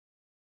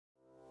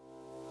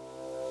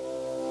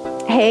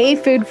Hey,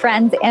 food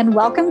friends, and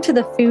welcome to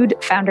the Food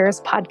Founders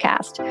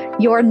Podcast,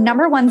 your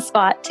number one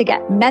spot to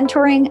get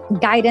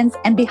mentoring, guidance,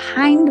 and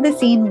behind the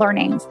scene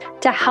learnings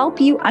to help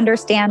you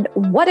understand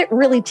what it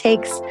really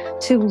takes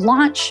to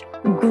launch,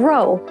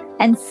 grow,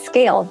 and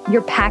scale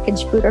your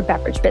packaged food or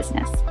beverage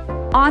business.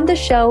 On the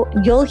show,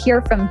 you'll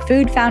hear from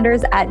food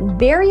founders at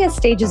various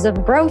stages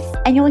of growth,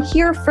 and you'll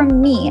hear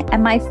from me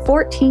and my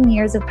 14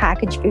 years of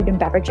packaged food and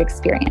beverage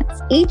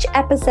experience. Each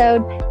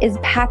episode is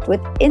packed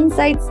with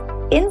insights,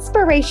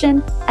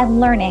 inspiration, and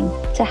learning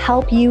to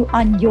help you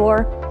on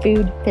your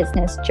food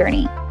business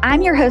journey.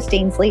 I'm your host,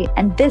 Ainsley,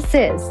 and this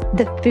is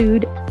the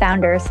Food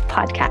Founders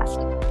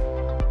Podcast.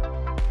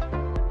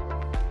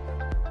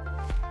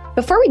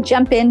 Before we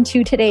jump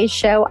into today's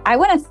show, I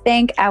want to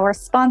thank our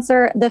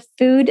sponsor, the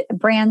Food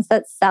Brands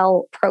That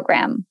Sell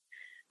program.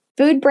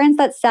 Food Brands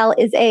That Sell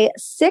is a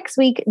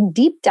 6-week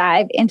deep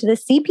dive into the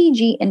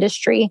CPG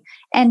industry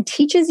and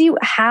teaches you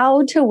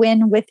how to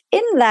win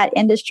within that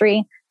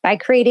industry by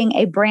creating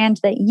a brand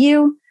that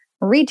you,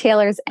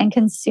 retailers, and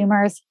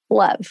consumers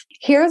love.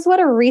 Here's what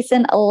a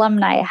recent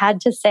alumni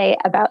had to say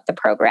about the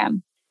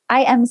program.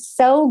 I am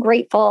so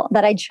grateful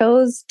that I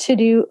chose to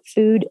do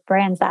Food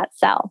Brands That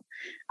Sell.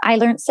 I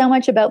learned so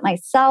much about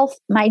myself,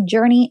 my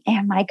journey,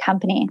 and my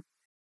company.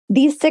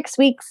 These 6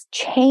 weeks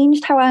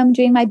changed how I'm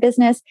doing my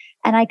business,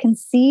 and I can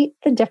see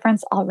the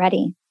difference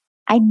already.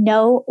 I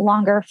no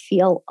longer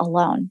feel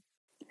alone.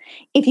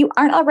 If you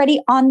aren't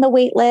already on the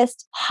wait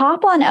list,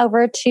 hop on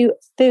over to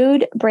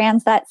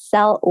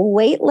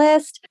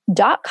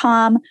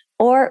foodbrandsthatsellwaitlist.com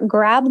or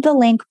grab the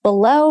link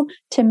below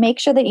to make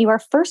sure that you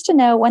are first to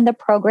know when the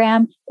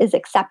program is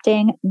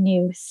accepting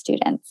new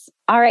students.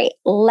 All right,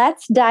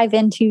 let's dive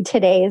into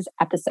today's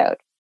episode.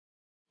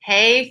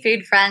 Hey,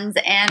 food friends,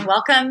 and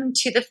welcome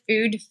to the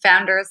Food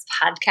Founders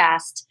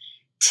Podcast.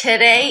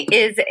 Today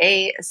is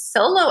a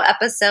solo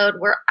episode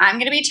where I'm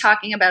going to be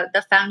talking about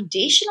the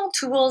foundational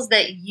tools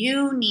that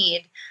you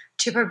need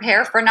to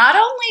prepare for not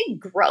only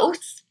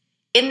growth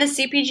in the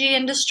CPG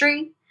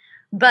industry,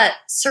 but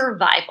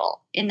survival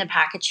in the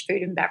packaged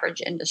food and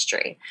beverage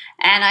industry.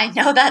 And I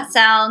know that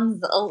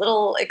sounds a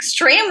little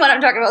extreme when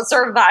I'm talking about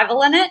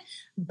survival in it,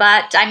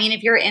 but I mean,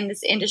 if you're in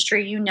this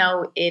industry, you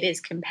know it is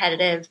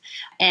competitive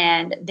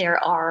and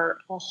there are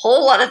a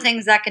whole lot of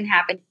things that can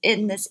happen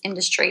in this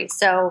industry.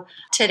 So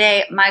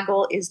today, my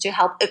goal is to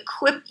help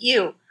equip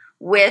you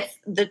with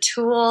the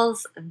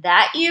tools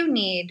that you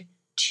need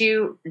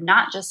to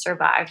not just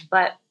survive,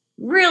 but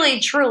really,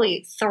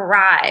 truly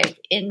thrive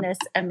in this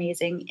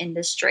amazing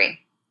industry.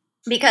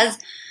 Because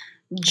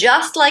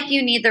just like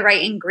you need the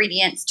right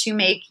ingredients to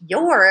make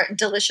your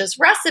delicious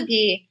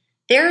recipe,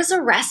 there's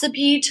a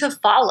recipe to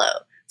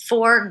follow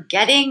for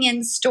getting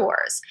in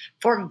stores,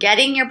 for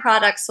getting your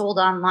product sold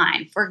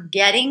online, for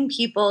getting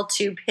people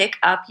to pick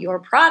up your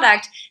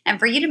product, and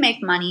for you to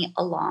make money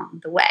along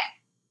the way.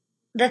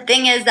 The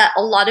thing is that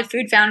a lot of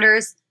food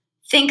founders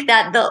think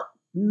that the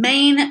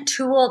main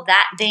tool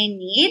that they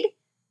need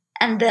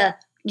and the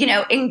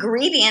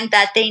ingredient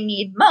that they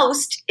need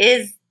most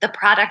is the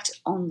product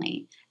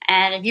only.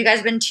 And if you guys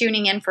have been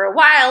tuning in for a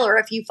while, or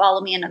if you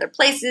follow me in other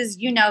places,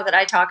 you know that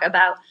I talk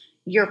about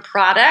your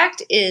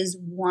product is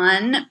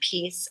one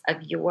piece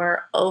of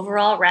your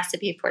overall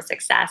recipe for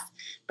success,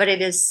 but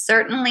it is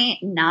certainly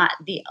not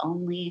the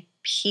only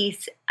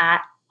piece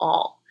at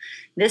all.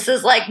 This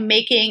is like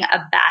making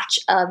a batch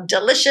of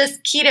delicious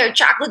keto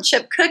chocolate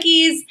chip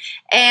cookies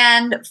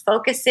and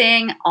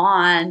focusing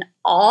on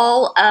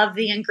all of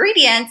the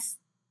ingredients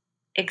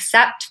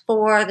except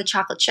for the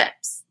chocolate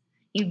chips.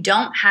 You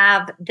don't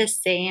have the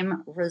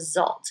same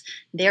result.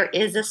 There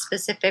is a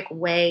specific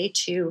way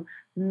to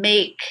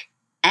make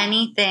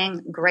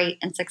anything great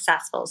and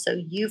successful. So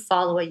you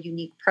follow a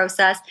unique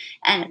process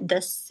and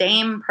the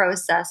same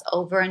process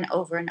over and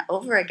over and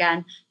over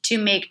again to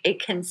make a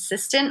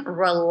consistent,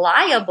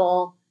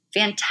 reliable,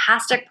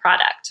 fantastic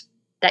product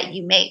that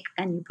you make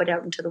and you put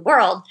out into the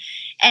world.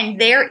 And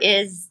there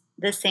is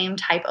the same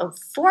type of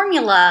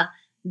formula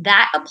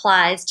that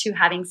applies to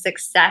having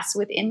success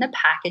within the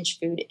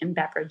packaged food and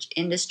beverage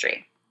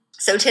industry.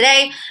 So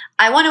today,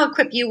 I want to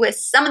equip you with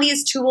some of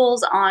these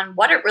tools on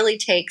what it really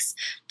takes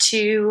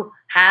to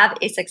have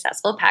a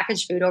successful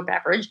packaged food or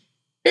beverage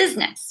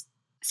business.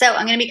 So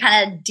I'm going to be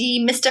kind of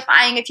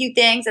demystifying a few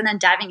things and then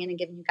diving in and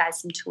giving you guys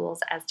some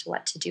tools as to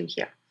what to do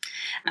here.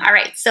 All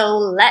right, so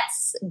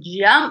let's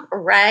jump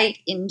right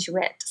into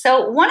it.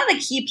 So one of the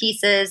key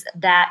pieces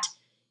that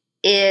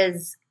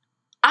is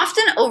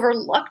often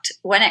overlooked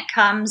when it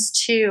comes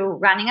to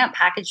running a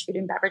packaged food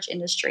and beverage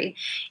industry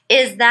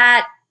is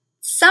that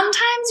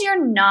sometimes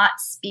you're not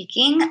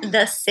speaking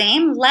the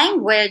same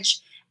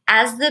language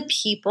as the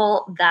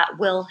people that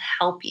will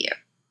help you.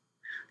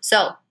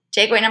 So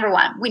takeaway number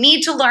one, we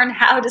need to learn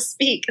how to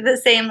speak the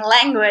same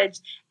language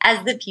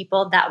as the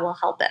people that will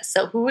help us.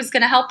 So who is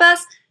going to help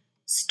us?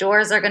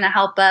 Stores are going to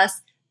help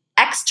us.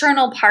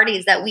 External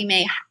parties that we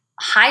may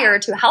hire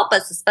to help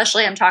us,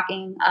 especially I'm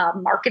talking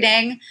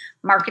marketing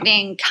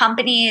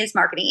companies,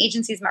 marketing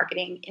agencies,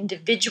 marketing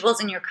individuals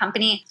in your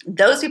company.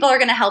 Those people are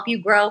going to help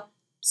you grow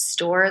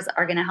stores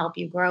are going to help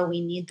you grow.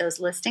 We need those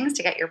listings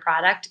to get your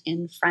product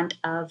in front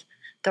of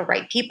the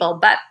right people.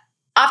 But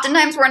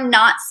oftentimes we're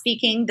not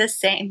speaking the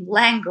same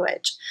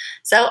language.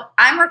 So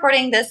I'm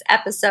recording this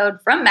episode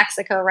from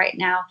Mexico right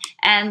now.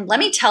 And let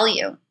me tell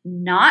you,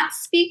 not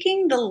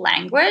speaking the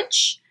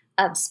language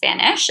of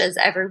Spanish, as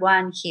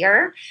everyone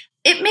here,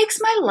 it makes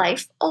my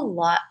life a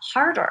lot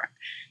harder.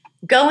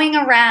 Going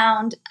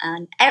around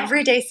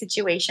everyday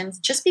situations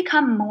just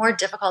become more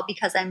difficult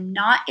because I'm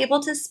not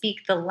able to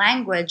speak the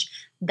language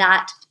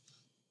that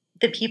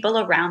the people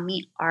around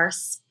me are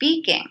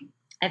speaking.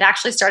 I've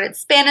actually started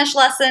Spanish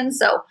lessons,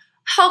 so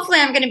hopefully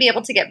I'm going to be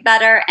able to get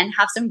better and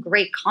have some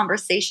great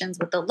conversations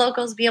with the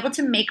locals, be able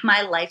to make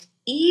my life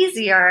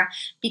easier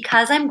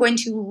because I'm going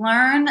to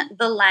learn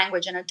the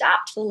language and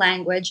adapt the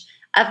language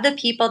of the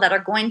people that are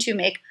going to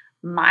make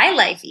my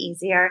life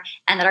easier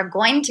and that are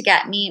going to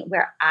get me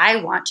where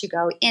I want to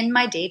go in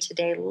my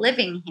day-to-day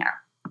living here.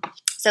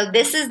 So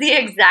this is the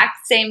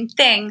exact same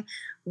thing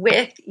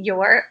with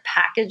your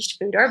packaged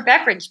food or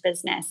beverage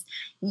business.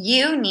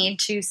 You need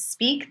to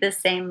speak the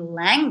same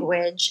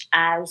language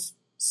as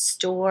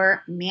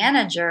store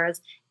managers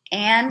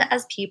and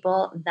as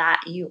people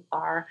that you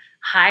are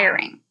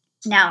hiring.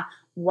 Now,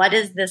 what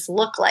does this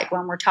look like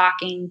when we're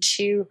talking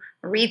to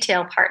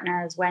retail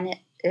partners, when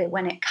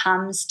it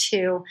comes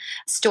to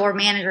store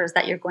managers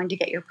that you're going to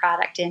get your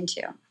product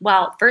into?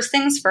 Well, first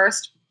things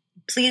first,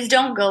 please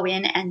don't go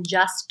in and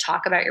just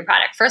talk about your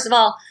product. First of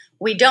all,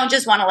 we don't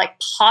just want to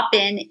pop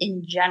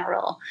in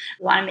general.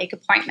 We want to make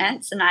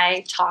appointments, and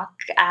I talk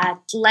at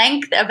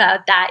length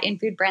about that in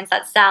Food Brands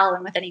That Sell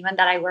and with anyone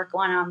that I work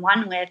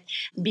one-on-one with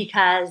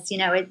because,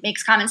 it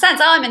makes common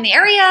sense. Oh, I'm in the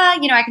area, I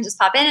can just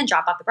pop in and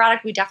drop off the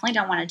product. We definitely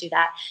don't want to do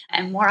that,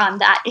 and more on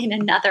that in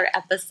another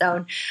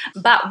episode.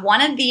 But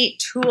one of the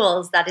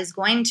tools that is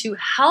going to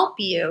help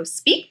you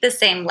speak the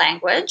same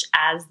language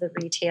as the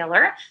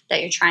retailer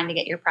that you're trying to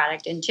get your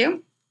product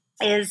into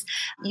is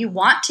you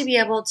want to be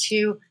able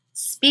to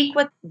speak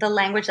with the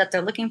language that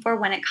they're looking for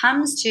when it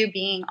comes to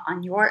being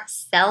on your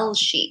sell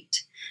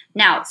sheet.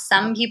 Now,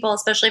 some people,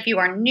 especially if you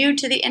are new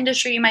to the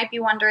industry, you might be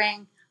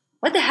wondering,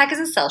 what the heck is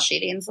a sell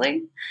sheet,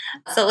 Ainsley?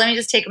 So let me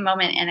just take a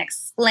moment and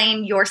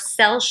explain. Your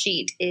sell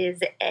sheet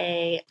is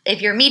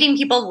if you're meeting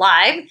people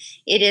live,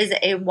 it is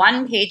a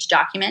one-page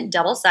document,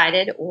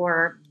 double-sided,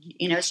 or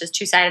it's just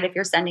two-sided if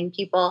you're sending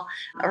people,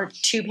 or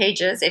 2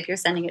 pages if you're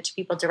sending it to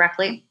people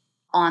directly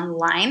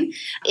online.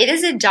 It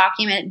is a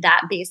document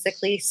that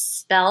basically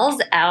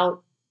spells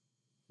out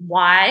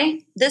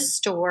why this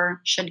store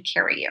should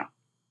carry you.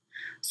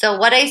 So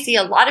what I see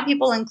a lot of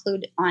people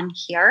include on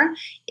here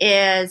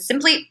is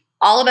simply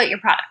all about your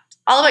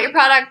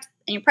product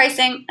and your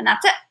pricing, and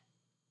that's it.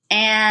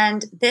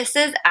 And this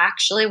is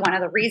actually one of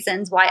the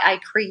reasons why I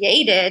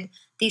created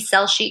these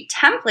sell sheet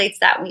templates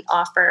that we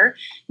offer,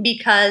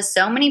 because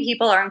so many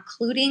people are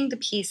including the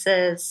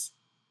pieces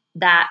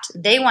that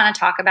they want to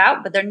talk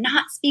about, but they're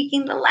not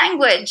speaking the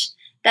language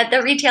that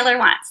the retailer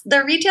wants.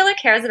 The retailer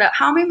cares about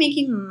how am I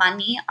making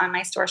money on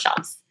my store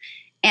shelves?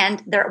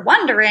 And they're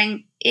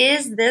wondering,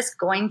 is this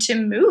going to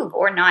move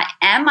or not?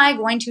 Am I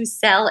going to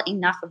sell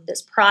enough of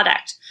this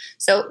product?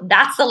 So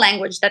that's the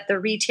language that the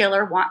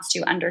retailer wants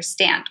to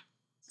understand.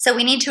 So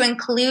we need to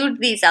include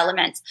these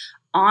elements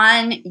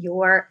on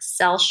your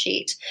sell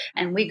sheet.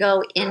 And we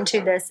go into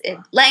this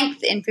in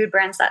length in Food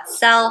Brands That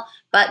Sell.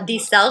 But the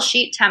sell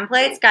sheet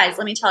templates, guys,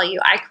 let me tell you,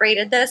 I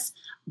created this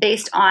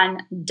based on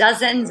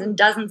dozens and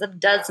dozens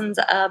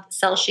of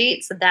sell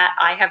sheets that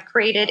I have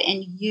created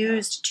and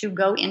used to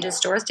go into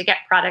stores to get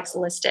products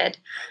listed.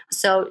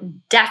 So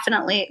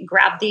definitely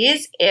grab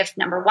these if,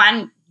 number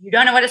one, you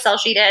don't know what a sell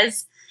sheet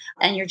is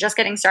and you're just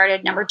getting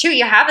started. Number two,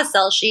 you have a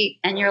sell sheet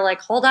and you're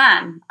like, hold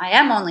on, I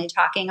am only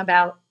talking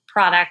about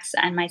products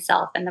and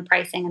myself and the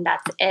pricing, and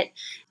that's it.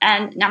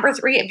 And number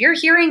three, if you're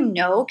hearing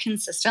no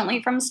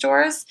consistently from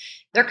stores,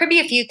 there could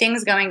be a few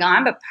things going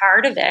on, but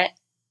part of it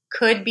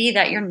could be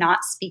that you're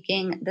not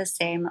speaking the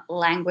same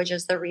language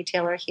as the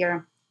retailer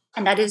here.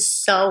 And that is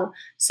so,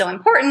 so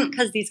important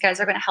because these guys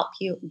are going to help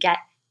you get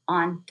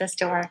on the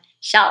store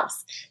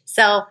shelves.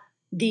 So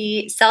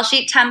the sell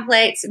sheet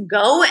templates,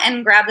 go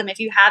and grab them if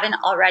you haven't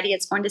already.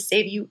 It's going to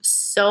save you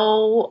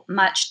so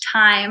much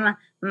time,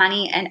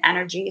 money, and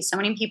energy. So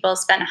many people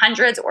spend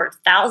hundreds or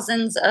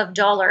thousands of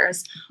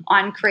dollars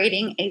on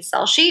creating a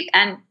sell sheet.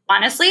 And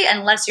honestly,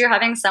 unless you're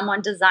having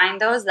someone design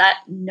those that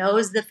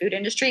knows the food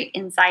industry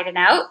inside and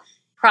out,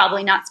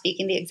 probably not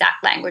speaking the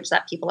exact language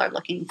that people are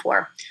looking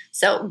for.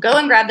 So go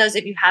and grab those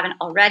if you haven't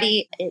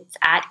already. It's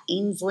at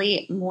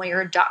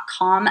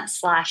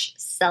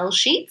ainsleymoyer.com/sell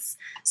sheets.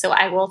 So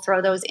I will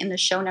throw those in the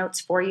show notes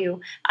for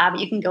you.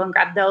 You can go and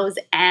grab those,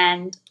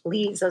 and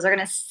please, those are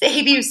going to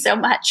save you so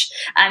much.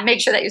 Make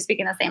sure that you're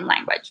speaking the same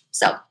language.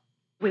 So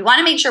we want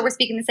to make sure we're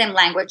speaking the same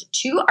language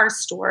to our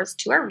stores,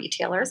 to our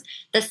retailers.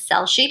 The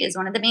sell sheet is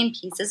one of the main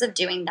pieces of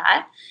doing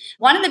that.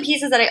 One of the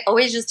pieces that I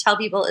always just tell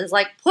people is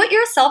put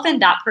yourself in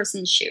that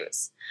person's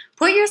shoes.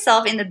 Put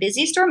yourself in the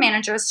busy store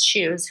manager's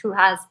shoes who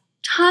has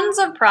tons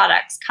of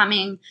products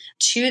coming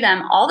to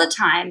them all the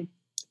time.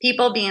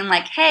 people being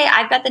like, hey,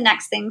 I've got the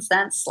next thing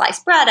since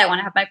sliced bread. I want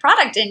to have my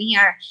product in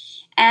here.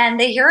 And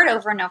they hear it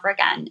over and over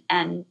again.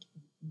 And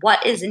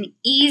what is an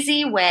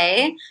easy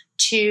way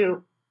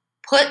to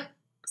put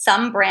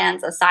some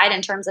brands aside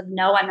in terms of,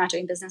 no, I'm not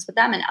doing business with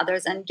them, and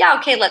others, and yeah,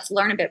 okay, let's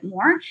learn a bit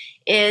more,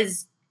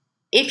 is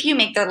if you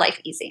make their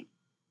life easy.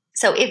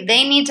 So if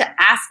they need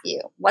to ask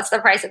you, what's the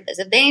price of this?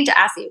 If they need to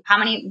ask you how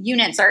many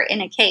units are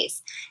in a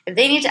case, if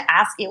they need to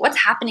ask you what's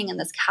happening in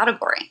this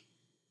category,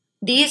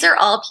 these are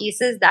all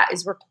pieces that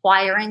is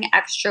requiring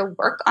extra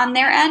work on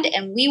their end.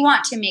 And we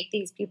want to make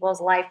these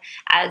people's life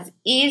as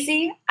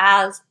easy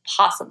as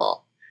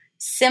possible.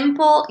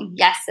 Simple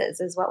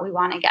yeses is what we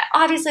want to get.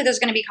 Obviously, there's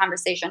going to be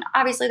conversation.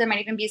 Obviously, there might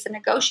even be some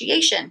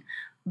negotiation.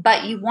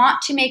 But you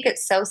want to make it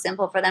so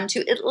simple for them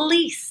to at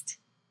least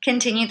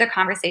continue the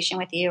conversation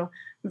with you.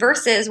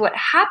 Versus what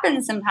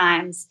happens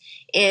sometimes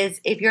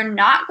is if you're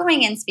not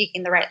going in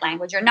speaking the right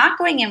language, you're not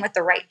going in with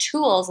the right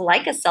tools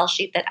like a sell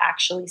sheet that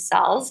actually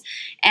sells,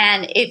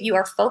 and if you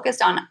are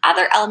focused on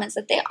other elements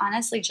that they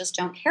honestly just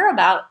don't care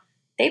about,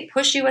 they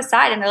push you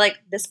aside and they're like,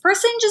 this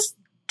person just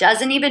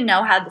doesn't even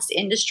know how this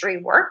industry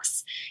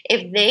works.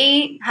 If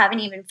they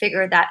haven't even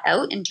figured that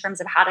out in terms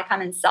of how to come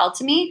and sell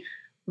to me,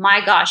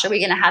 my gosh, are we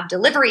going to have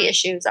delivery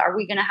issues? Are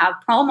we going to have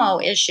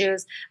promo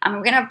issues? We're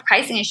going to have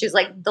pricing issues.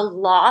 Like, the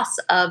loss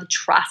of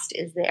trust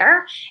is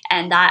there.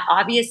 And that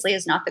obviously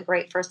is not the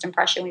great first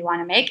impression we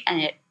want to make. And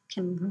it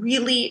can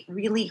really,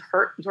 really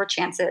hurt your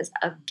chances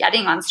of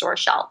getting on store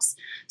shelves.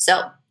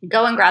 So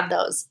go and grab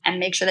those and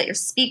make sure that you're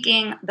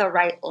speaking the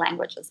right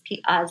language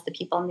as the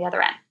people on the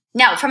other end.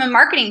 Now, from a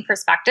marketing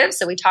perspective,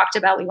 so we talked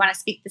about we want to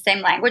speak the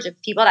same language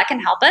of people that can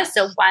help us.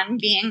 So one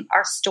being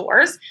our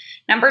stores.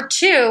 Number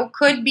two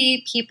could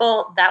be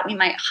people that we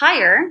might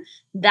hire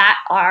that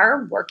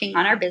are working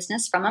on our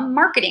business from a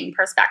marketing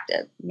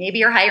perspective. Maybe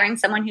you're hiring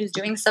someone who's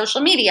doing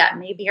social media.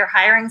 Maybe you're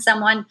hiring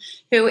someone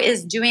who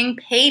is doing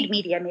paid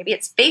media. Maybe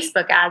it's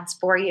Facebook ads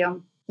for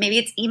you. Maybe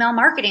it's email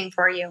marketing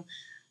for you.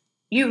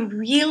 You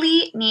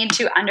really need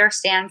to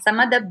understand some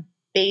of the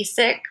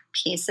basic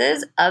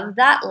pieces of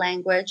that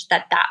language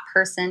that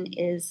person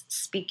is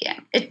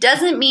speaking. It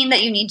doesn't mean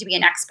that you need to be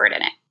an expert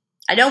in it.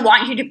 I don't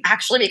want you to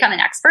actually become an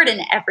expert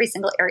in every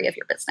single area of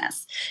your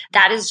business.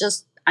 That is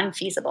just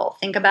unfeasible.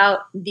 Think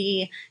about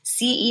the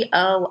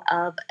CEO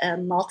of a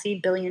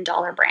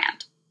multi-billion-dollar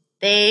brand.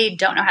 They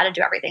don't know how to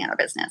do everything in their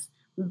business,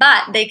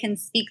 but they can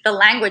speak the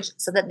language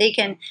so that they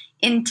can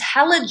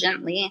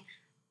intelligently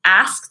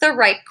ask the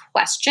right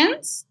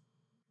questions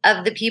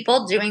of the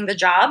people doing the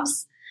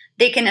jobs.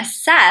 They can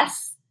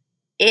assess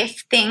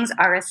if things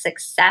are a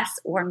success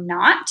or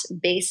not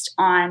based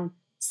on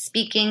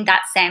speaking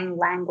that same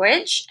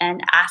language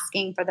and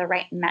asking for the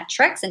right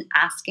metrics and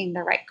asking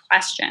the right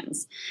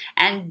questions.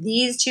 And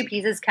these two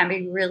pieces can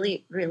be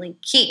really, really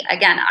key.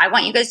 Again, I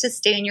want you guys to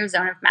stay in your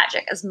zone of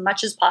magic as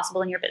much as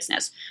possible in your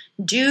business.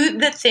 Do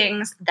the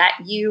things that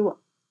you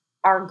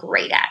are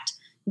great at.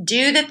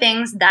 Do the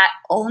things that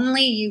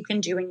only you can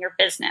do in your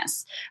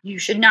business. You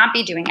should not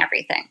be doing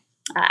everything.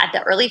 At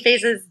the early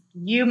phases,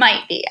 you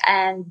might be,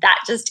 and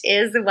that just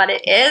is what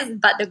it is.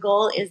 But the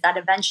goal is that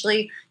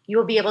eventually you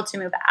will be able to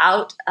move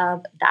out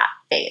of that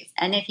phase.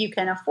 And if you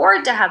can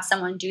afford to have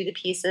someone do the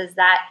pieces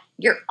that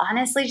you're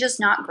honestly just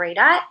not great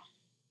at,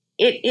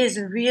 it is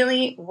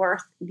really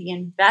worth the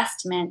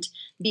investment,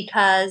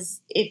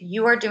 because if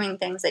you are doing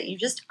things that you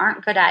just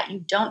aren't good at, you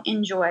don't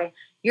enjoy,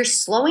 you're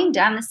slowing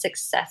down the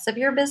success of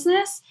your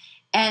business,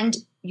 and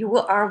you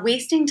are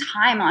wasting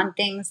time on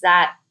things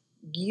that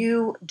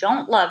you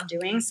don't love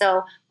doing.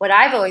 So what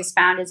I've always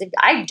found is if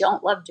I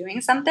don't love doing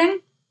something,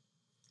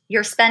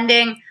 you're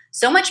spending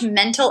so much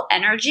mental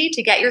energy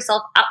to get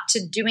yourself up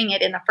to doing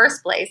it in the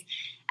first place.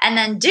 And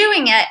then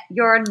doing it,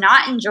 you're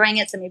not enjoying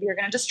it. So maybe you're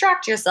going to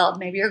distract yourself.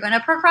 Maybe you're going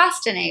to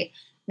procrastinate.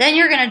 Then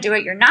you're going to do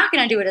it. You're not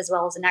going to do it as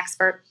well as an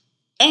expert.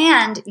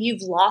 And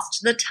you've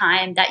lost the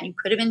time that you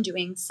could have been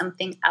doing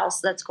something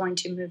else that's going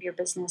to move your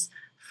business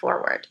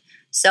forward.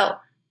 So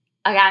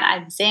again,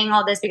 I'm saying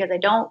all this because I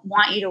don't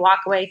want you to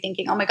walk away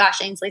thinking, oh my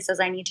gosh, Ainsley says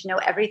I need to know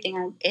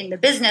everything in the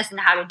business and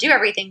how to do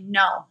everything.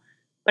 No,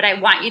 but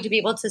I want you to be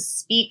able to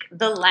speak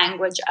the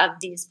language of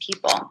these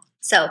people.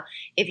 So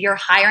if you're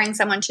hiring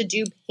someone to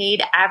do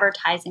paid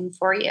advertising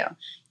for you,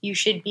 you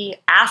should be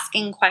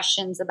asking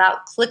questions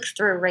about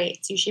click-through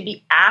rates. You should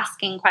be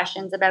asking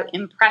questions about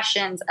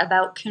impressions,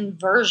 about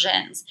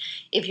conversions.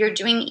 If you're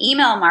doing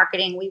email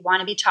marketing, we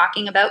want to be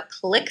talking about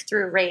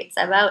click-through rates,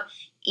 about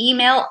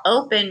email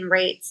open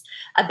rates,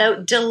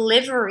 about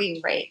delivery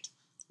rate.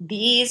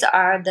 These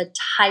are the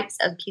types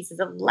of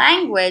pieces of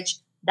language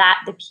that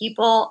the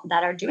people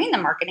that are doing the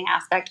marketing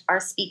aspect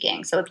are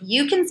speaking. So if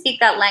you can speak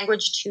that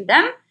language to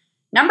them,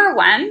 number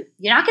one,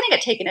 you're not going to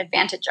get taken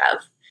advantage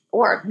of,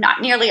 or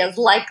not nearly as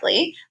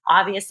likely.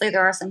 Obviously,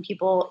 there are some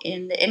people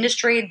in the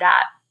industry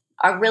that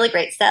are really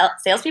great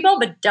salespeople,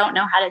 but don't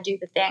know how to do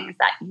the things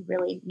that you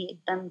really need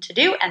them to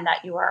do and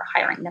that you are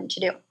hiring them to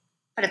do.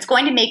 But it's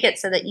going to make it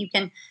so that you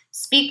can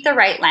speak the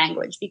right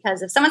language,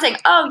 because if someone's saying,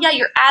 oh yeah,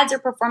 your ads are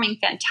performing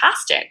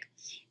fantastic,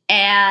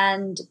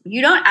 and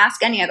you don't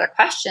ask any other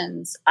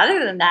questions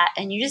other than that,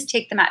 and you just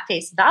take them at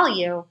face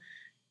value,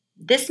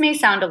 this may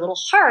sound a little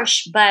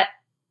harsh, but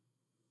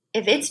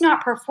if it's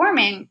not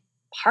performing,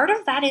 part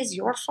of that is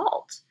your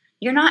fault.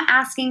 You're not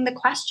asking the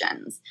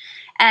questions.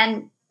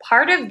 And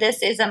part of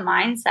this is a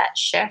mindset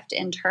shift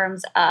in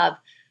terms of,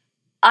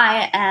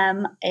 I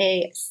am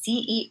a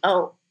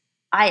CEO.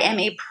 I am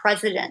a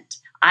president.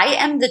 I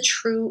am the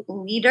true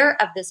leader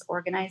of this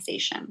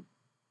organization.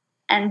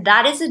 And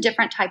that is a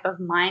different type of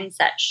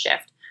mindset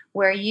shift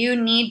where you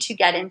need to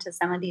get into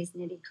some of these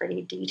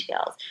nitty-gritty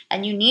details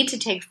and you need to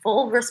take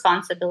full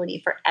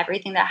responsibility for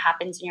everything that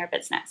happens in your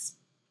business.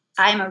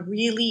 I'm a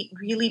really,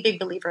 really big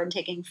believer in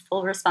taking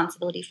full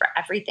responsibility for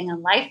everything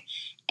in life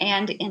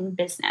and in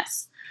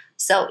business.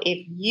 So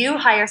if you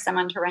hire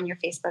someone to run your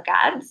Facebook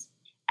ads,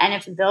 and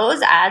if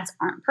those ads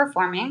aren't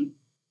performing,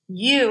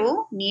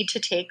 you need to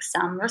take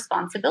some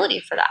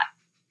responsibility for that.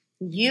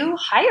 You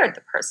hired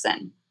the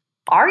person.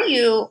 Are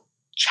you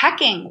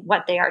checking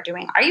what they are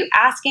doing? Are you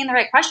asking the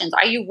right questions?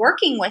 Are you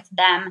working with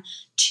them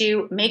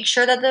to make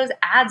sure that those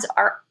ads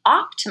are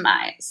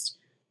optimized?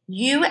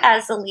 You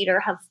as a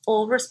leader have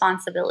full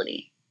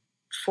responsibility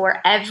for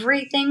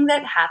everything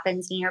that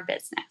happens in your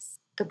business,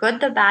 the good,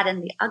 the bad,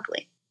 and the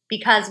ugly.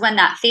 Because when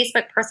that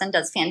Facebook person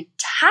does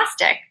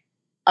fantastic,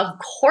 of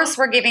course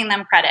we're giving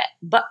them credit,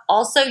 but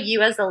also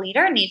you as a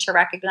leader need to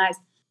recognize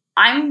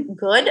I'm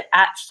good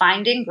at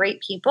finding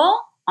great people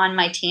on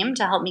my team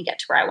to help me get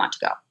to where I want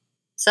to go.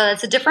 So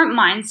it's a different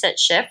mindset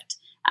shift,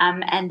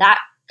 and that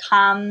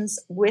comes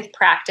with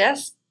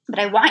practice. But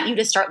I want you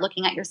to start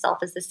looking at yourself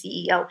as the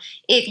CEO.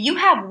 If you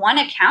have one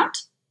account,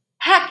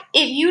 heck,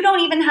 if you don't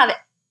even have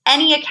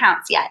any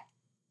accounts yet,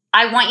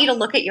 I want you to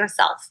look at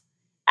yourself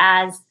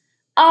as,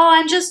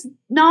 I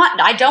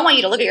don't want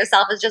you to look at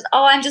yourself as just,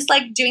 I'm just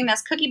like doing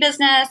this cookie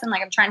business and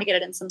like I'm trying to get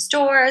it in some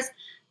stores.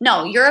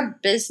 No, you're a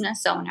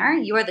business owner.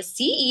 You are the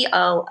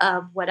CEO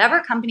of whatever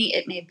company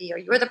it may be, or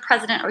you're the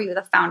president or you're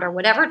the founder,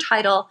 whatever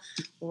title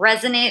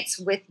resonates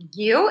with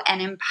you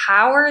and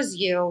empowers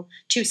you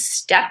to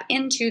step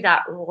into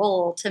that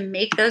role, to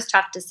make those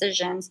tough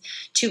decisions,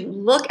 to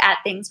look at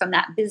things from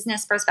that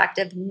business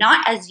perspective,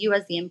 not as you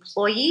as the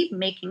employee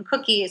making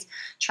cookies,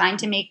 trying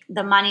to make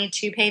the money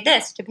to pay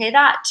this, to pay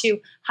that,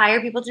 to hire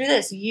people to do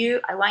this.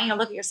 I want you to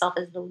look at yourself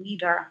as the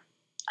leader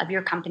of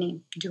your company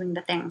doing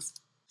the things.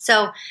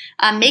 So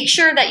make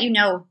sure that you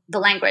know the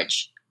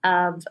language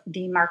of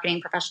the marketing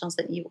professionals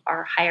that you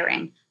are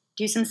hiring.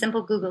 Do some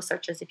simple Google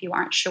searches if you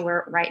aren't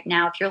sure right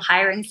now. If you're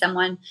hiring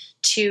someone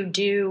to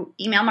do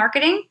email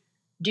marketing,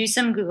 do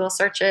some Google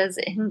searches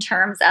in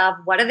terms of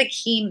what are the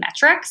key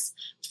metrics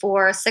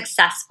for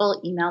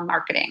successful email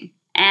marketing.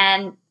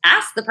 And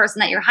ask the person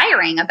that you're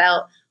hiring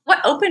about what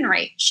open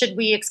rate should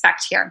we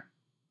expect here?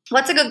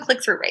 What's a good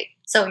click-through rate?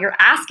 So you're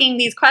asking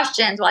these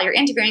questions while you're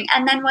interviewing,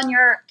 and then when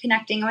you're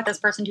connecting with this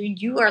person,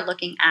 you are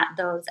looking at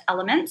those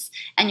elements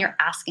and you're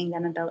asking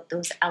them about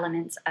those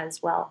elements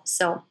as well.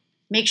 So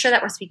make sure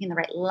that we're speaking the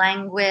right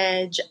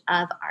language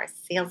of our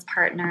sales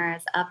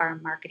partners, of our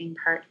marketing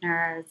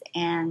partners,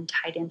 and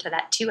tied into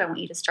that too, I want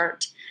you to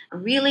start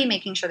really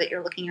making sure that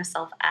you're looking at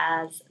yourself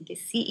as the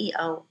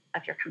CEO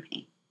of your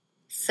company.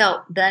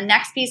 So the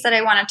next piece that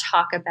I want to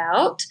talk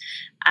about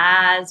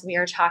as we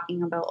are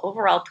talking about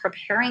overall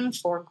preparing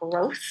for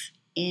growth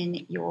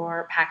in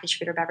your packaged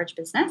food or beverage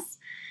business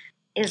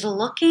is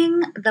looking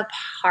the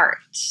part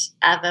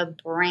of a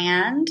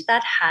brand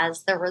that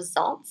has the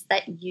results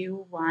that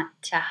you want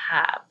to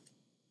have.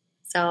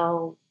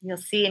 So you'll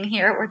see in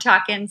here, we're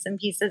talking some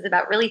pieces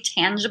about really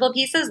tangible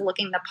pieces,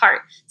 looking the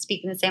part,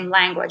 speaking the same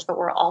language, but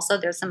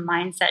there's some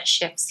mindset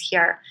shifts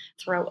here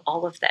throughout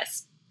all of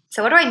this.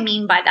 So what do I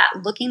mean by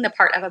that? Looking the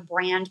part of a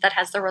brand that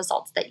has the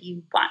results that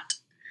you want.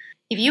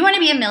 If you want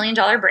to be $1 million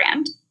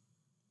brand,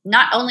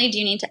 not only do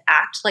you need to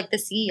act like the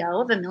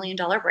CEO of $1 million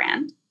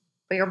brand,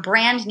 but your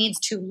brand needs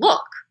to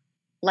look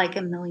like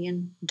 $1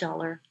 million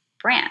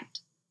brand.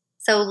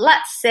 So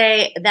let's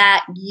say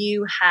that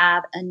you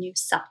have a new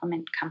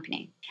supplement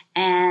company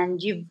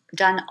and you've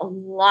done a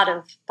lot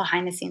of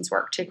behind the scenes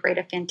work to create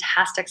a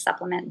fantastic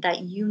supplement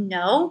that you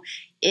know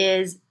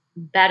is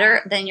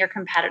better than your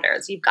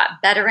competitors. You've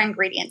got better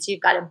ingredients.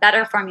 You've got a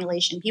better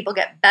formulation. People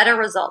get better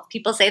results.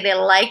 People say they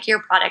like your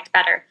product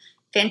better.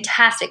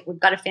 Fantastic. We've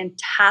got a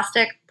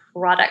fantastic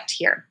product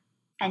here.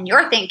 And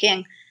you're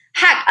thinking,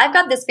 heck, I've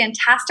got this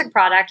fantastic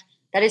product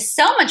that is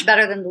so much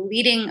better than the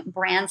leading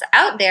brands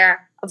out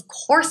there. Of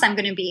course, I'm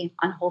going to be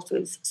on Whole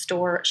Foods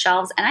store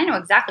shelves. And I know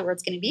exactly where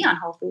it's going to be on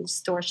Whole Foods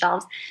store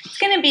shelves. It's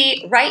going to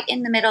be right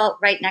in the middle,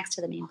 right next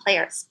to the main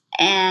players.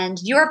 And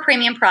you're a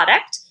premium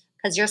product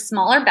because you're a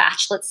smaller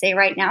batch, let's say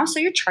right now. So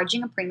you're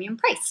charging a premium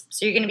price.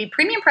 So you're going to be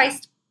premium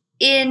priced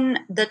in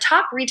the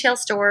top retail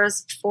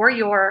stores for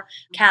your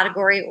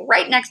category,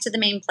 right next to the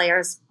main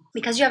players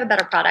because you have a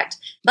better product.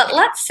 But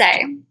let's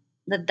say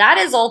that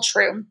is all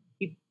true.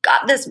 You've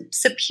got this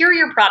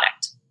superior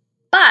product,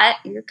 but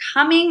you're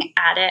coming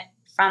at it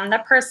from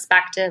the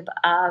perspective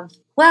of,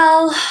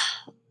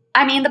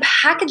 the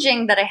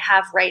packaging that I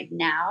have right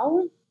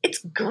now, it's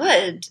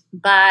good,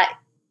 but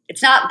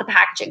it's not the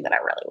packaging that I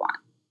really want.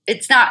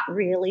 It's not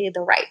really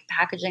the right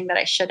packaging that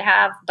I should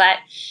have. But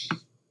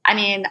I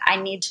mean, I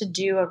need to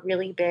do a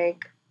really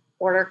big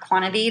order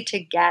quantity to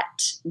get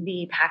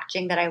the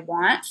packaging that I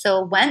want.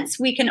 So once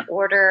we can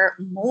order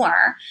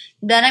more,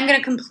 then I'm going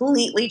to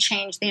completely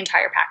change the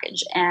entire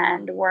package.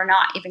 And we're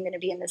not even going to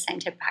be in the same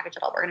type of package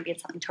at all. We're going to be in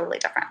something totally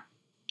different.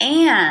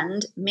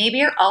 And maybe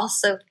you're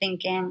also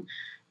thinking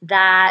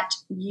that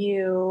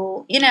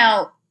you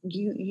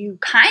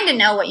kind of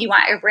know what you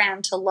want your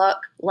brand to look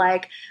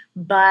like,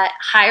 but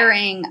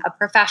hiring a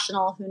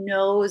professional who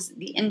knows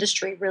the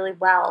industry really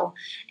well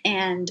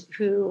and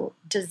who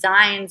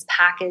designs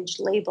package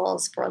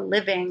labels for a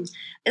living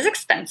is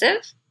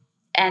expensive.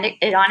 And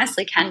it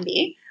honestly can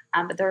be.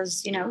 But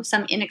there's,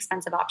 some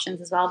inexpensive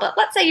options as well. But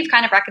let's say you've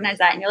kind of recognized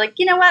that and you're like,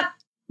 you know what?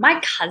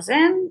 My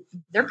cousin,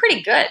 they're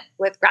pretty good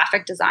with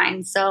graphic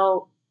design.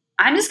 So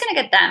I'm just going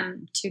to get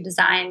them to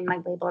design my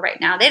label right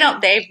now.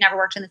 They've never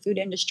worked in the food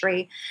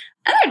industry.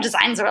 And their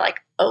designs are like,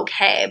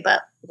 okay,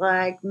 but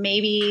like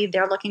maybe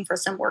they're looking for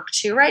some work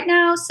too right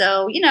now.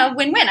 So,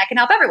 win-win, I can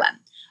help everyone.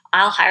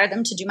 I'll hire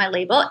them to do my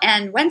label.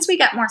 And once we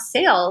get more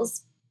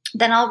sales,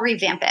 then I'll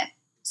revamp it.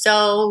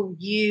 So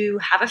you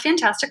have a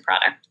fantastic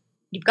product.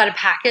 You've got a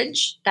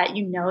package that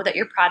you know that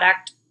your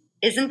product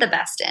isn't the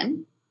best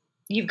in.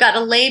 You've got a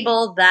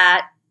label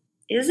that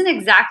isn't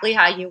exactly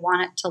how you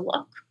want it to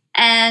look.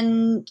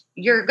 And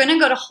you're going to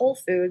go to Whole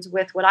Foods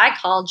with what I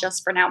call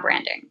just for now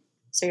branding.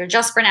 So your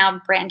just for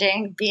now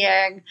branding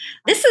being,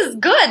 this is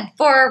good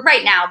for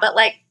right now, but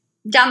like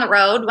down the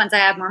road, once I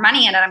have more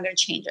money in it, I'm going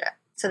to change it.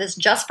 So this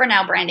just for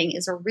now branding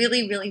is a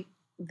really, really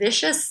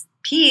vicious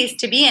piece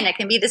to be in. It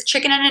can be this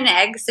chicken and an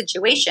egg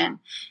situation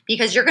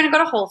because you're going to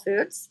go to Whole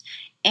Foods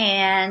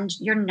and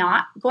you're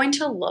not going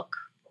to look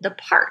the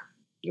part.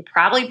 You're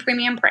probably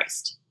premium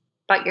priced,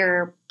 but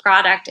your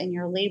product and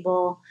your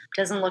label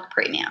doesn't look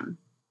premium.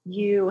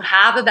 You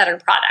have a better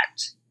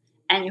product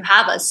and you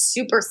have a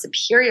super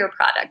superior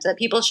product that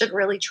people should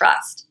really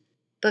trust,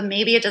 but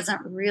maybe it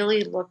doesn't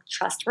really look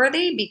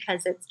trustworthy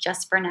because it's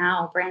just for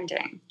now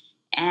branding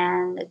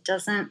and it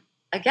doesn't,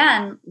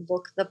 again,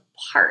 look the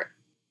part.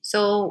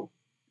 So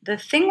the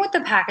thing with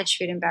the packaged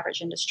food and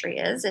beverage industry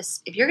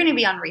is if you're going to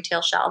be on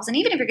retail shelves and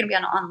even if you're going to be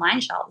on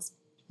online shelves,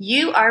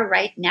 you are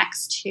right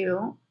next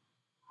to,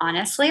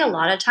 honestly, a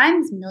lot of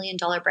times $1 million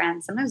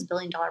brands, sometimes $1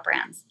 billion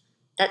brands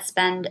that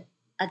spend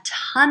a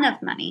ton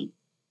of money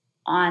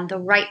on the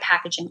right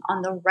packaging,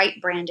 on the right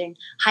branding,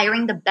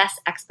 hiring the best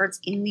experts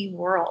in the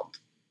world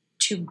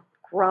to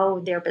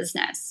grow their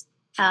business.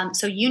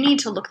 So you need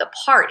to look the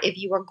part if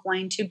you are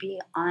going to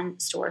be on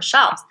store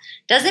shelves.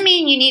 Doesn't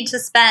mean you need to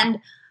spend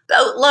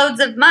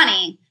boatloads of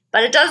money,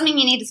 but it does mean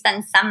you need to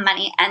spend some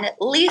money. And at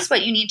least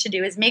what you need to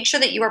do is make sure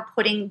that you are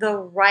putting the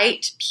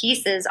right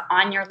pieces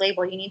on your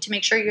label. You need to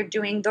make sure you're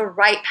doing the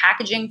right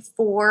packaging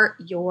for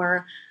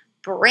your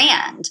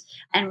brand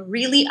and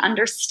really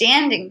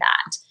understanding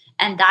that.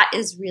 And that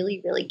is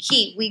really, really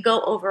key. We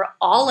go over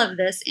all of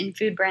this in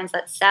Food Brands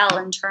That Sell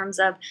in terms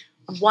of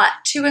what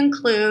to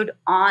include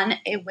on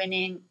a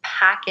winning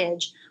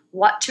package,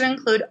 what to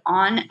include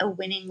on a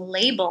winning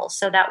label,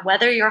 so that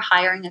whether you're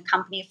hiring a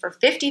company for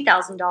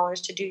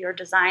 $50,000 to do your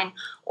design,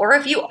 or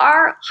if you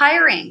are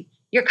hiring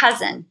your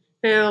cousin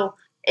who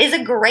is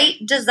a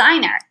great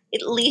designer,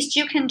 at least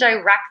you can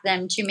direct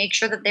them to make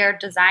sure that they're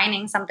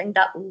designing something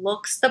that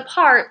looks the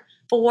part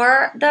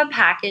for the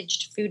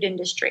packaged food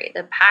industry.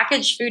 The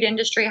packaged food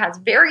industry has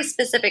very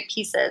specific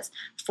pieces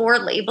for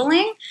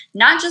labeling,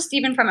 not just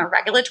even from a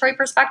regulatory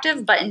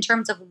perspective, but in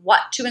terms of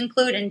what to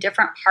include in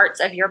different parts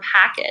of your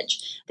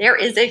package. There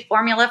is a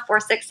formula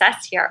for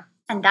success here,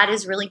 and that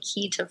is really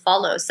key to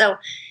follow. So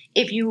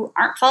if you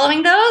aren't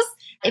following those,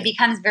 it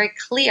becomes very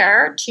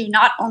clear to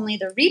not only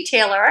the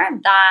retailer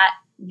that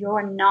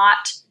you're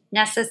not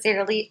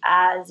necessarily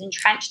as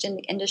entrenched in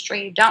the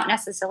industry. You don't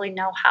necessarily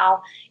know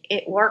how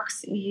it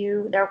works.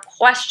 They're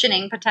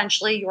questioning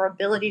potentially your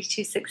ability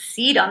to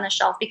succeed on the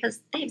shelf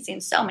because they've seen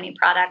so many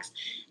products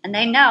and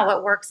they know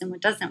what works and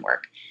what doesn't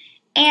work.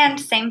 And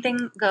same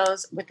thing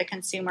goes with the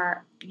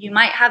consumer. You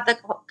might have the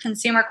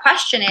consumer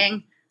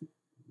questioning,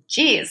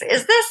 geez,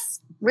 is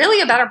this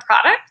really a better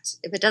product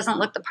if it doesn't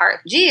look the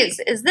part?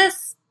 Geez, is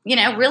this,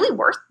 really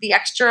worth the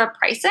extra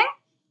pricing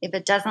if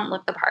it doesn't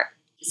look the part?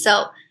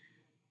 So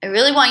I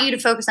really want you to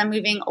focus on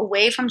moving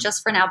away from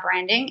just for now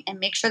branding and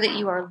make sure that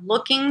you are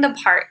looking the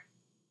part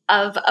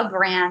of a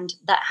brand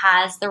that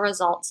has the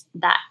results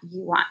that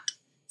you want.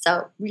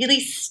 So really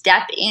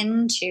step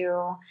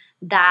into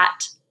that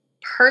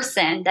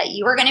person that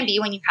you are going to be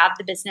when you have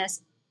the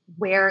business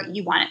where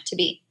you want it to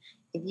be.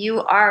 If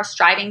you are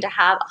striving to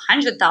have a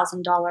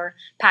 $100,000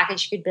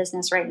 packaged food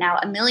business right now,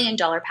 $1 million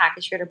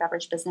packaged food or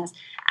beverage business,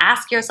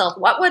 ask yourself,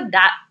 what would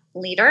that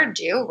leader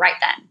do right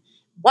then?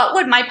 What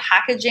would my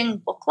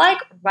packaging look like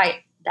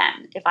right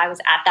then if I was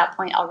at that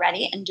point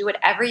already? And do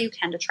whatever you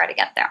can to try to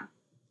get there.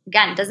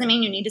 Again, it doesn't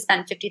mean you need to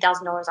spend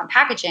 $50,000 on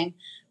packaging,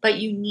 but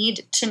you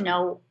need to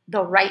know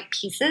the right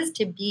pieces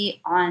to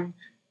be on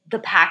the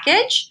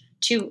package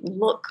to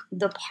look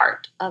the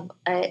part of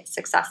a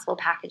successful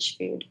packaged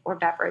food or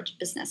beverage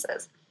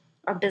businesses.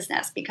 a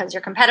business because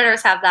your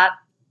competitors have that.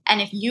 And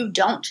if you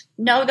don't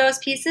know those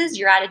pieces,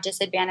 you're at a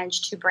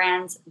disadvantage to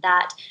brands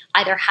that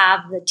either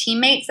have the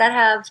teammates that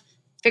have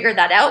figured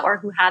that out or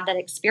who have that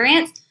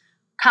experience,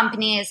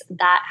 companies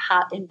that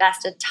have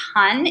invested a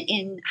ton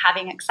in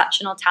having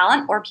exceptional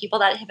talent, or people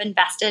that have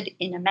invested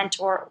in a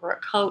mentor or a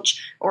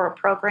coach or a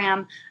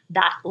program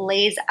that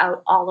lays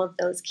out all of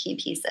those key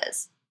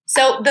pieces.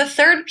 So the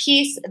third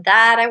piece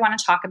that I want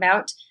to talk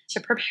about to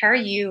prepare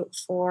you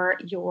for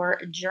your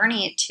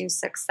journey to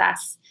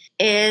success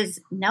is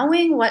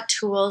knowing what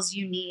tools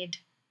you need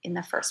in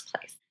the first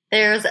place.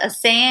 There's a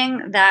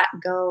saying that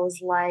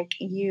goes like,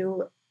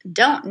 you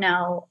don't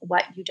know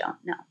what you don't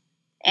know.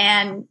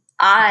 And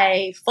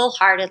I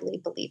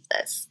full-heartedly believe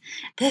this.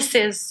 This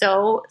is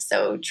so,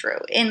 so true.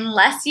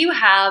 Unless you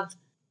have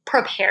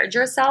prepared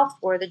yourself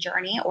for the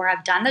journey or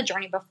have done the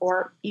journey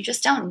before, you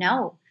just don't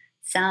know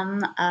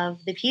some of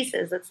the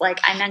pieces. It's like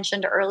I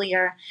mentioned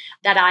earlier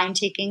that I'm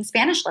taking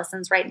Spanish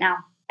lessons right now.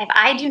 If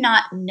I do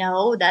not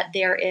know that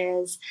there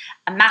is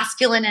a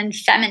masculine and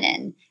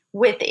feminine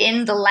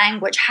within the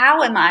language, how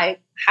would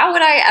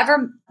I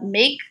ever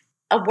make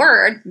a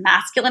word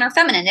masculine or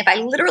feminine if I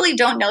literally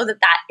don't know that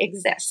that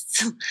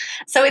exists?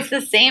 So it's the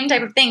same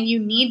type of thing. You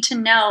need to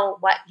know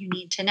what you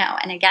need to know.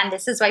 And again,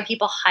 this is why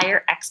people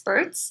hire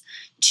experts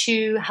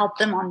to help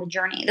them on the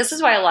journey. This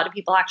is why a lot of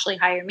people actually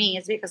hire me,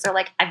 is because they're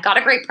like, I've got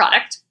a great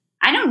product.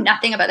 I know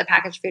nothing about the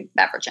packaged food and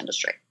beverage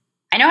industry.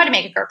 I know how to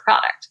make a good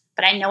product,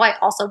 but I know I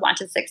also want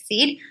to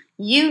succeed.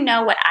 You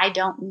know what I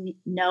don't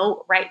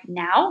know right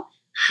now.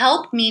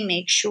 Help me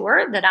make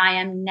sure that I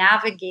am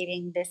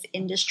navigating this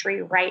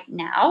industry right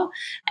now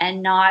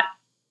and not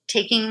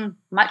taking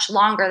much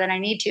longer than I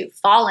need to,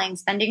 falling,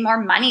 spending more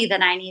money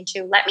than I need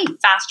to. Let me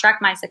fast track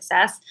my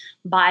success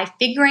by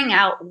figuring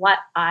out what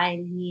I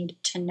need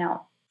to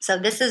know. So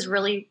this is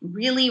really,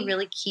 really,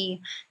 really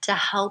key to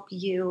help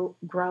you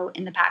grow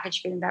in the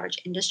packaged food and beverage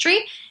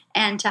industry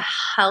and to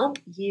help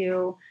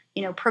you,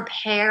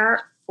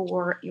 prepare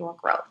for your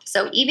growth.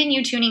 So even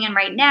you tuning in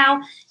right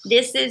now,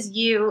 this is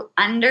you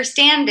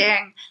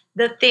understanding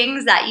the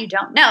things that you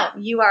don't know.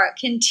 You are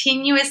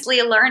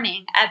continuously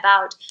learning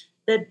about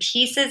the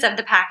pieces of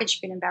the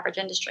packaged food and beverage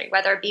industry,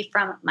 whether it be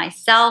from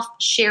myself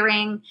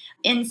sharing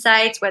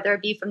insights, whether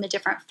it be from the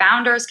different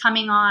founders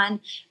coming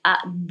on.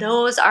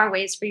 Those are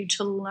ways for you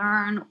to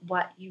learn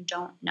what you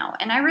don't know.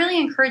 And I really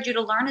encourage you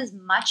to learn as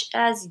much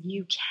as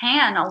you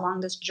can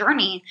along this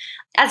journey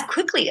as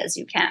quickly as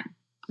you can,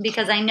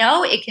 because I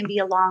know it can be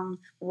a long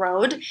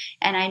road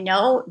and I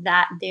know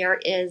that there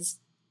is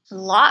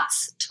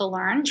lots to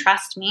learn.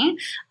 Trust me.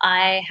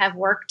 I have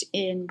worked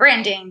in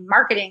branding,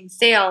 marketing,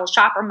 sales,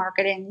 shopper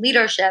marketing,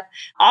 leadership,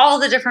 all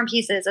the different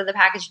pieces of the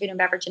packaged food and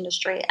beverage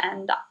industry.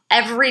 And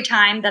every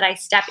time that I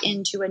step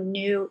into a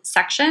new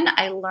section,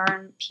 I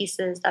learn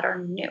pieces that are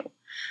new.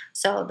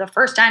 So the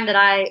first time that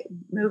I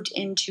moved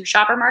into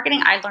shopper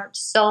marketing, I learned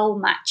so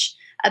much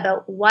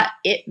about what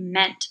it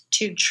meant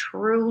to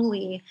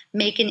truly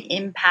make an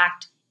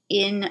impact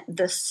in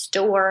the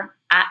store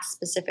at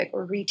specific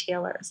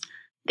retailers.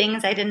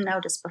 Things I didn't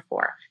notice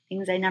before,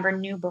 things I never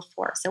knew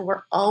before. So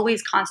we're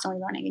always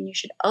constantly learning, and you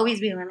should always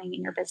be learning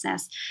in your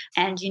business.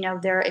 And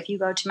if you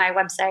go to my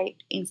website,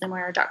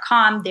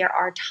 ainsleymware.com, there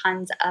are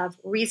tons of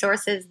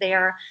resources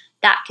there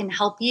that can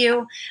help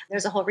you.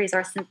 There's a whole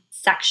resource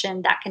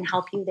section that can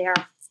help you there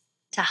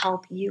to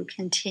help you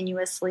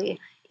continuously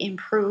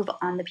improve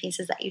on the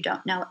pieces that you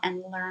don't know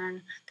and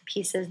learn the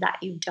pieces that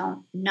you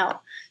don't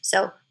know.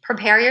 So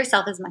prepare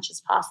yourself as much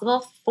as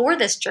possible for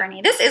this journey.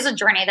 This is a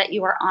journey that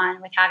you are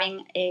on with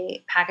having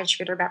a packaged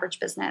food or beverage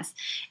business.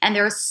 And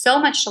there is so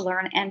much to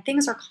learn, and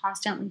things are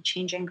constantly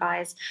changing,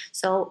 guys.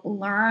 So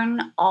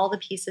learn all the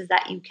pieces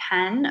that you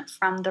can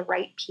from the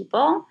right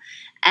people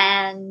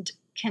and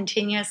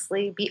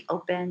continuously be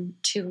open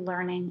to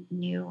learning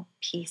new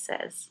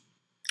pieces.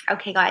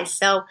 Okay, guys,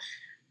 so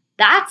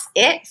that's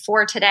it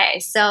for today.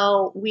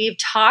 So we've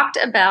talked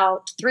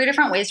about 3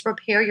 different ways to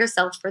prepare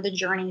yourself for the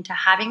journey to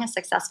having a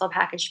successful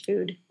packaged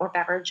food or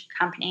beverage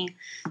company.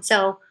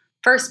 So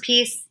first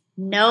piece,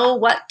 know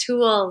what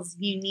tools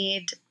you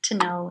need to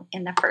know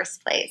in the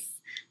first place.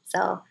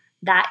 So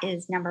that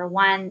is number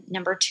 1.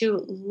 Number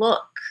 2,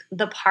 look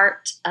the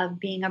part of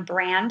being a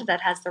brand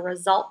that has the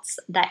results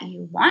that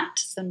you want.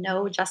 So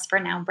no just for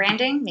now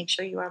branding. Make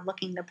sure you are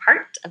looking the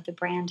part of the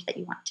brand that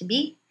you want to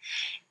be.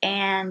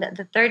 And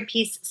the third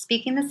piece,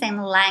 speaking the same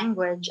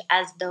language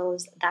as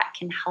those that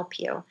can help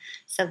you.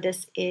 So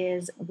this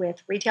is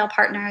with retail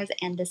partners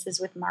and this is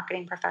with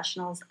marketing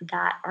professionals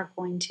that are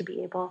going to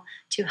be able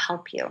to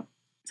help you.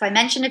 So I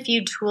mentioned a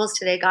few tools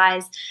today,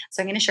 guys.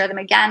 So I'm going to share them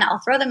again. I'll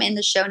throw them in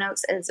the show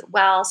notes as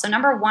well. So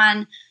number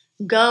 1,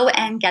 go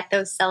and get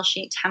those sell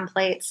sheet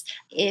templates.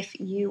 If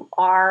you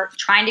are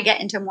trying to get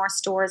into more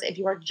stores, if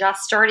you are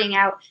just starting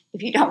out,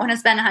 if you don't want to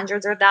spend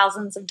hundreds or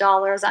thousands of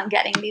dollars on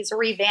getting these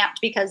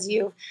revamped because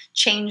you've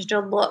changed a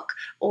look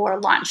or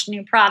launched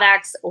new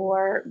products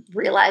or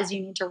realize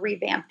you need to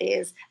revamp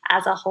these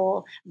as a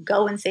whole,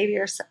 go and save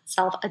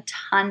yourself a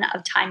ton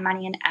of time,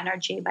 money, and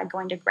energy by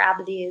going to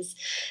grab these.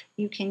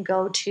 You can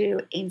go to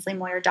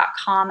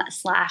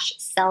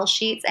ainsleymoyer.com/sell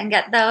sheets and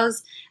get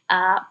those.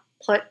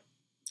 Put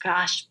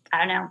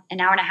an hour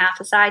and a half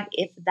aside,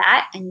 if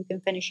that, and you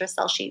can finish your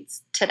sell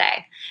sheets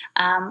today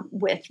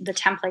with the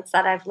templates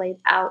that I've laid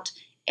out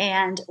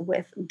and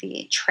with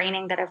the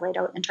training that I've laid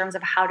out in terms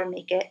of how to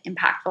make it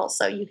impactful.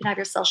 So you can have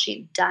your sell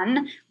sheet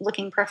done,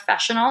 looking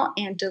professional,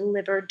 and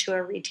delivered to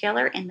a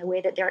retailer in the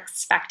way that they're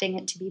expecting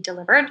it to be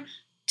delivered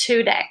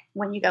today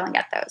when you go and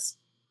get those.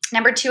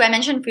 Number 2, I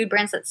mentioned food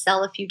brands that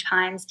sell a few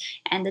times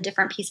and the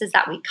different pieces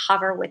that we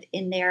cover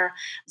within there.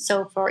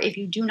 So if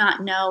you do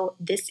not know,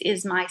 this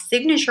is my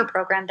signature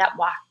program that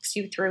walks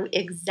you through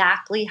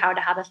exactly how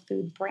to have a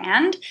food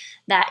brand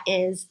that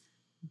is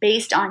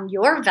based on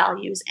your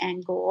values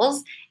and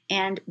goals.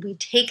 And we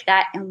take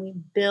that and we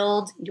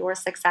build your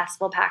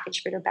successful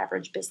packaged food or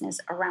beverage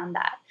business around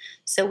that.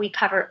 So we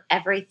cover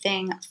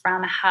everything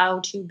from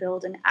how to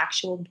build an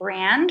actual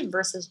brand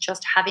versus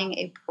just having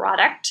a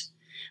product.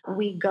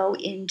 We go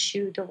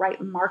into the right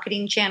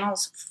marketing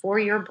channels for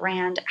your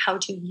brand, how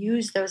to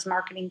use those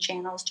marketing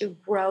channels to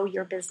grow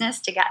your business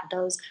to get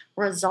those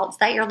results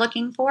that you're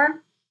looking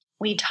for.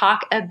 We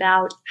talk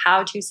about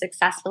how to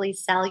successfully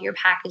sell your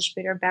packaged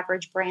food or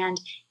beverage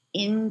brand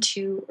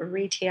into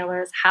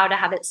retailers, how to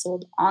have it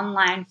sold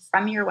online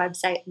from your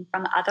website and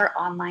from other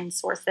online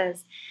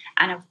sources.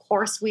 And of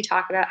course, we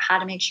talk about how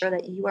to make sure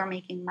that you are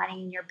making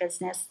money in your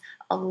business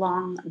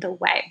along the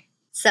way.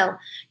 So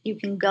you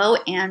can go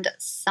and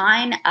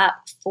sign up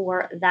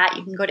for that.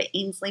 You can go to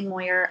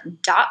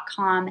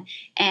ainsleymoyer.com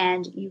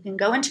and you can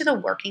go into the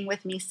Working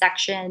With Me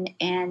section,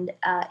 and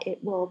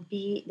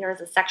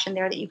there's a section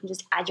there that you can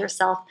just add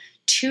yourself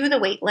to the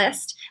wait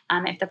list.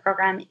 If the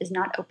program is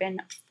not open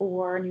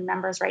for new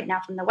members right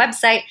now from the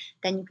website,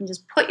 then you can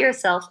just put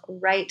yourself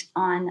right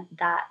on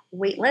that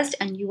wait list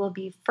and you will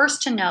be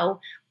first to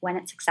know when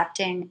it's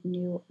accepting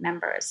new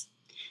members.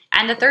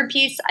 And the third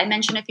piece, I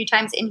mentioned a few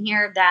times in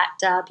here that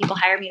people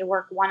hire me to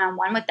work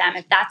one-on-one with them.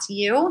 If that's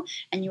you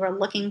and you are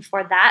looking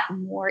for that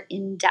more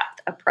in-depth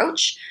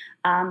approach,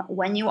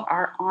 when you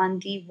are on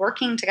the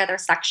Working Together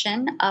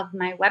section of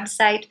my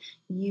website,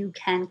 you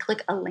can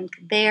click a link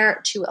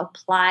there to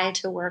apply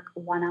to work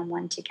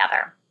one-on-one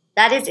together.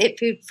 That is it,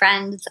 food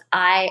friends.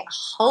 I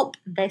hope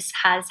this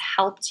has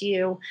helped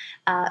you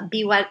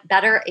be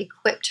better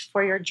equipped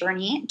for your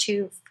journey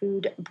to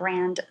food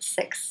brand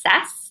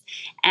success.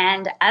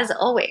 And as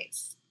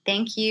always,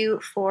 thank you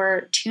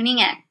for tuning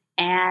in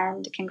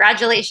and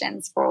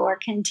congratulations for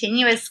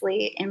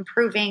continuously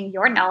improving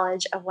your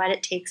knowledge of what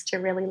it takes to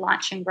really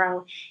launch and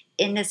grow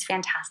in this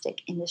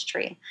fantastic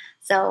industry.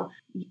 So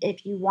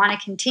if you want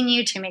to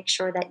continue to make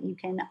sure that you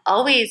can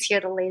always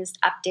hear the latest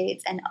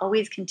updates and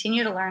always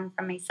continue to learn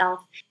from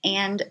myself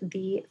and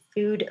the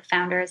food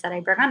founders that I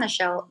bring on the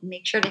show,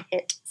 make sure to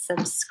hit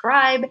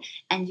subscribe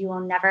and you will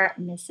never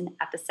miss an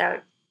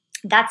episode.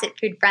 That's it,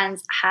 food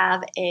friends.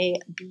 Have a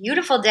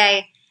beautiful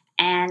day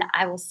and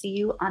I will see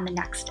you on the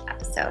next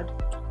episode.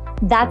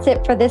 That's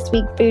it for this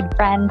week, food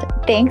friend.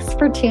 Thanks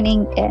for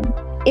tuning in.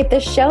 If the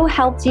show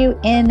helped you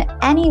in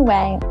any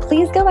way,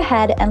 please go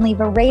ahead and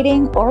leave a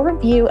rating or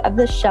review of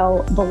the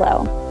show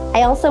below.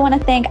 I also want to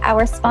thank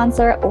our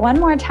sponsor one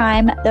more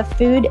time, the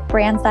Food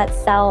Brands That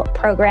Sell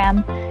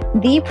program,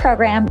 the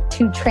program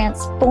to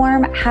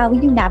transform how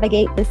you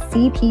navigate the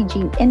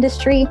CPG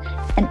industry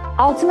and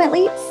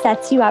ultimately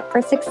sets you up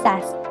for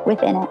success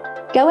within it.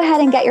 Go ahead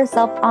and get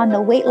yourself on the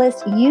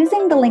waitlist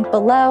using the link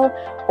below,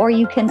 or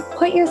you can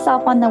put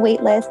yourself on the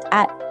waitlist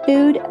at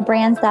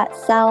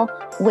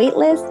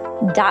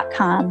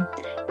foodbrandsthatsellwaitlist.com.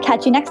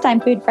 Catch you next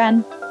time, food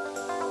friend.